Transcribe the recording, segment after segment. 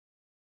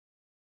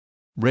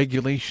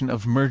Regulation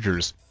of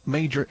Mergers,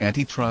 Major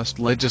Antitrust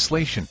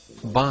Legislation,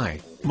 by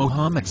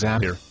Mohammed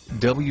Zahir,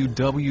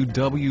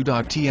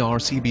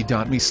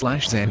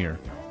 www.trcb.me/Zahir.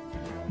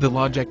 The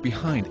logic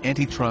behind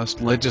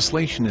antitrust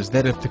legislation is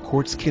that if the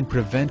courts can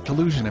prevent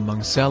collusion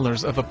among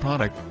sellers of a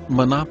product,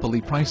 monopoly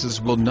prices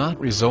will not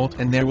result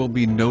and there will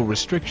be no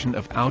restriction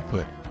of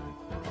output.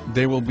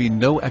 There will be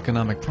no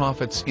economic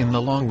profits in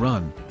the long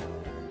run.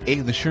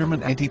 The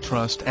Sherman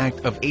Antitrust Act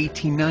of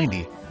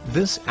 1890.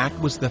 This act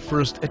was the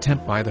first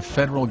attempt by the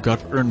federal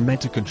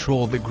government to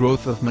control the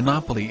growth of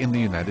monopoly in the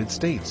United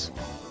States.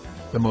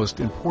 The most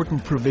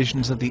important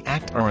provisions of the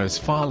act are as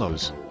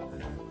follows.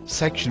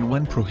 Section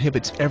 1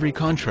 prohibits every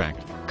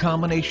contract,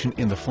 combination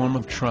in the form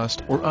of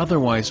trust or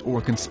otherwise or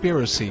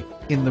conspiracy,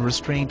 in the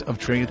restraint of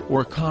trade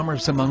or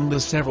commerce among the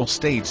several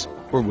states,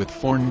 or with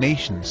foreign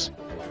nations.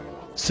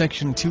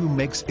 Section 2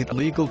 makes it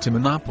illegal to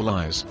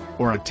monopolize,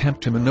 or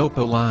attempt to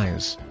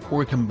monopolize,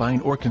 or combine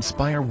or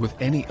conspire with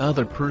any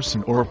other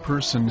person or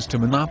persons to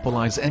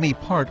monopolize any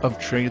part of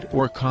trade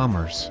or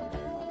commerce.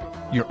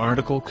 Your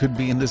article could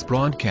be in this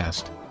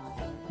broadcast.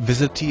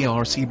 Visit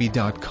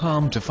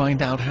trcb.com to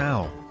find out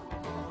how.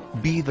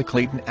 The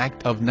Clayton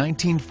Act of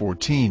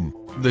 1914.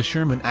 The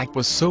Sherman Act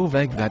was so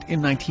vague that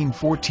in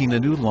 1914 a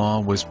new law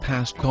was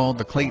passed called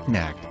the Clayton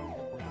Act.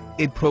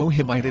 It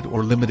prohibited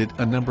or limited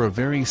a number of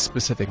very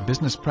specific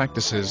business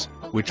practices,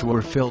 which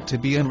were felt to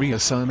be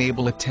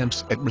unreasonable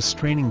attempts at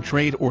restraining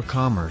trade or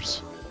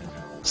commerce.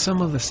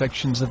 Some of the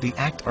sections of the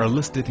Act are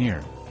listed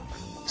here.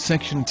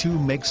 Section 2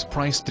 makes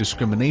price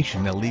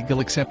discrimination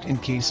illegal except in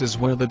cases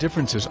where the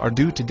differences are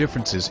due to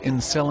differences in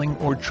selling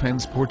or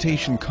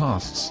transportation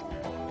costs.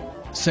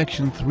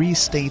 Section 3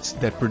 states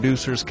that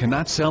producers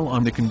cannot sell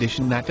on the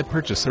condition that the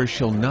purchaser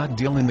shall not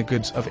deal in the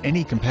goods of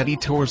any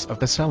competitors of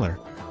the seller.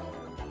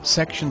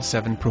 Section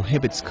 7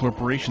 prohibits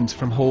corporations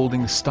from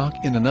holding stock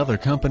in another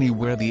company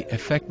where the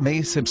effect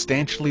may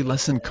substantially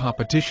lessen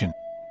competition.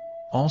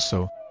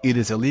 Also, it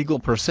is illegal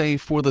per se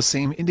for the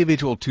same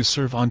individual to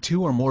serve on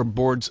two or more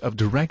boards of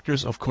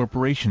directors of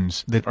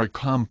corporations that are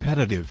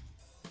competitive.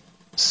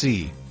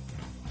 C.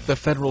 The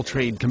Federal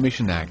Trade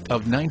Commission Act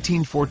of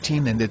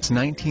 1914 and its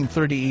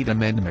 1938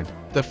 amendment.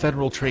 The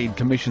Federal Trade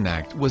Commission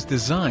Act was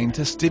designed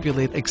to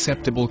stipulate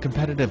acceptable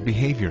competitive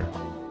behavior.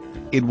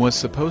 It was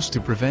supposed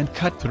to prevent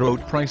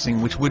cutthroat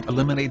pricing which would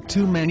eliminate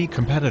too many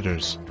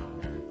competitors.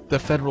 The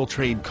Federal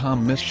Trade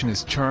Commission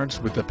is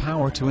charged with the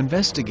power to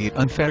investigate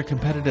unfair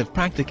competitive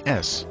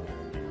practices.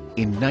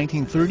 In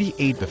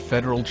 1938 the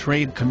Federal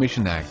Trade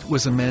Commission Act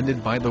was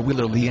amended by the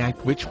Wheeler-Lee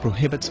Act which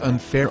prohibits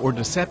unfair or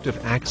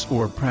deceptive acts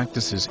or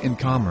practices in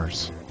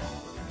commerce.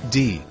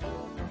 D.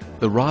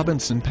 The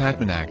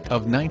Robinson-Patman Act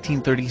of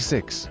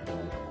 1936.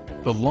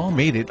 The law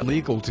made it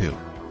illegal to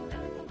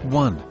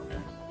 1.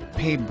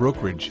 Pay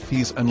brokerage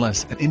fees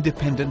unless an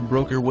independent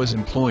broker was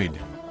employed.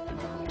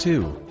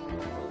 2.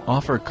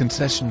 Offer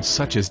concessions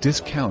such as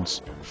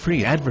discounts,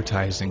 free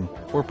advertising,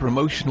 or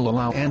promotional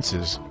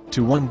allowances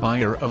to one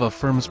buyer of a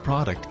firm's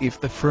product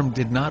if the firm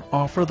did not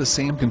offer the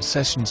same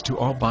concessions to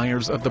all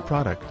buyers of the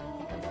product.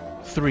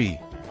 3.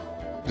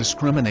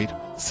 Discriminate,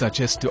 such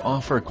as to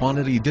offer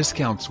quantity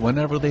discounts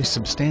whenever they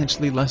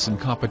substantially lessen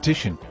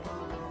competition.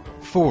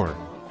 4.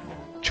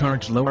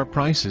 Charge lower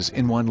prices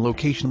in one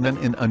location than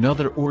in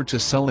another or to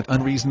sell at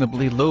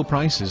unreasonably low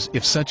prices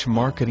if such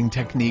marketing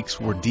techniques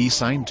were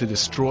designed to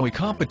destroy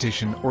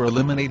competition or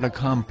eliminate a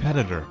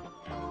competitor.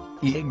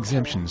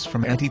 Exemptions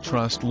from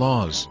antitrust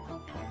laws.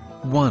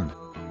 1.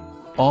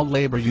 All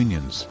labor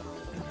unions.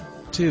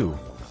 2.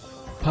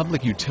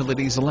 Public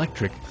utilities,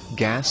 electric,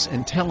 gas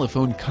and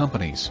telephone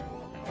companies.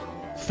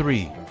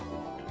 3.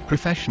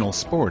 Professional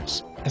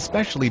sports,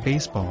 especially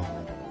baseball.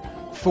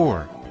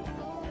 4.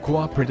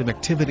 Cooperative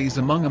activities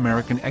among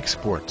American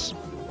exports.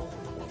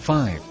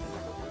 5.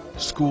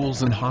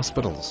 Schools and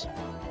hospitals.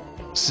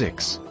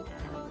 6.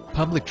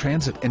 Public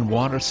transit and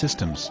water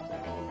systems.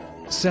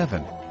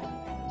 7.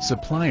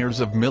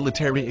 Suppliers of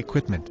military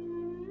equipment.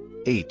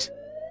 8.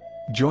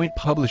 Joint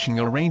publishing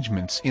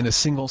arrangements in a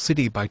single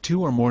city by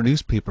two or more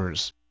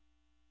newspapers.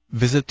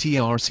 Visit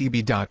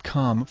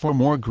trcb.com for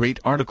more great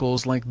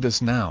articles like this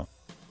now.